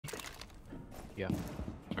Yeah.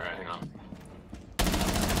 Alright, hang on.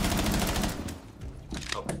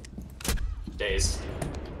 Oh. Days.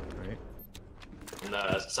 Right. In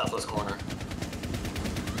the southwest corner.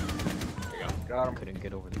 There you go. Got him. Couldn't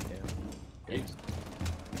get over the cam. Hey,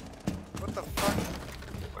 What the fuck?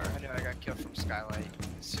 where? I knew I got killed from Skylight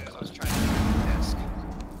as soon as I was trying to get the desk.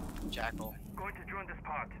 Jackal. Going to join the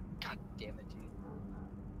spot. God damn it,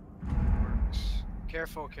 dude. Works.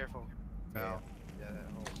 Careful, careful. Yeah. Yeah,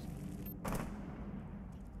 that hole.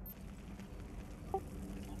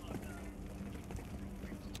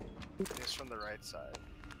 It's from the right side.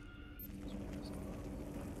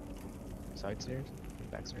 Side stairs?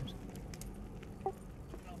 Back stairs?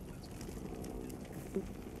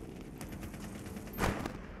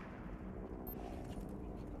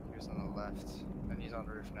 He was on the left, and he's on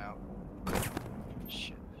the roof now.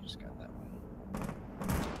 Shit, I just got that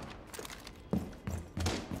one.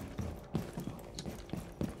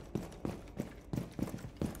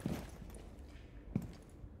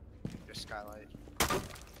 There's Skylight.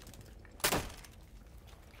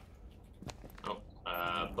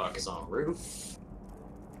 Oh, Buck is on roof.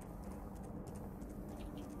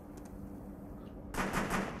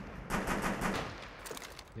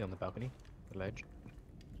 You on the balcony? The ledge?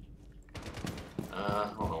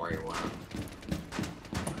 I don't know where you went.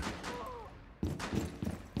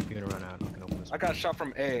 You're gonna run out. I can open this. I got shot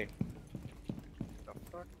from A. The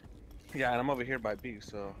fuck? Yeah, and I'm over here by B,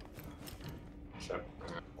 so Sure.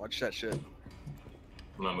 Alright. watch that shit.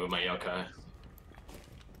 I'm gonna move my yokai.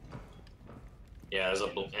 Yeah, there's a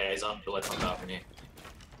yeah, he's on the lights on the balcony.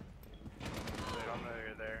 I don't know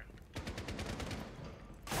you're there.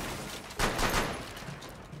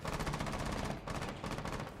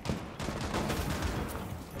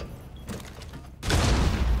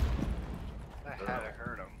 I had to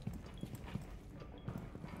hurt him.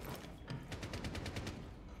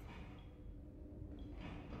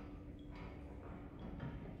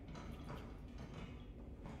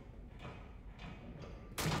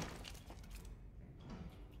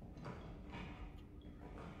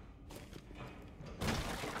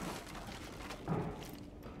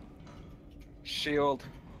 Shield,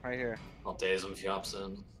 right here. I'll daze him if he hops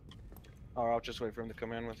in. Or I'll just wait for him to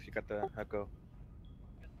come in with. You got the echo.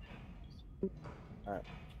 Alright.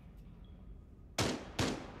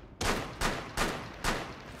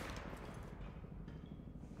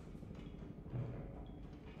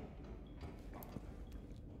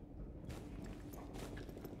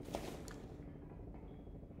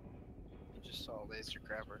 You just saw a laser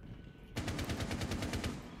grabber.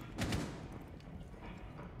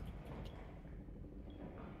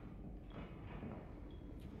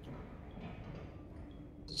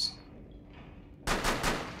 Just...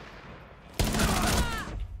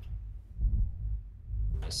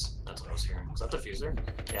 Nice. That's what I was hearing. Was that diffuser?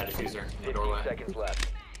 Yeah, diffuser. In the doorway. Seconds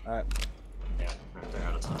left. Alright. Yeah, right there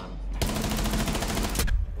out of time.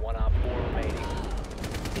 1 op 4 remaining.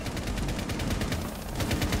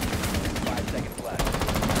 5 seconds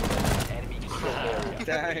left. Enemy control area.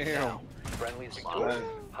 Damn. Friendlies Wow. victorious.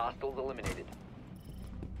 Hostiles eliminated.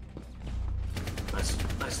 Nice,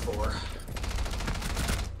 nice 4.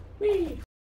 Whee!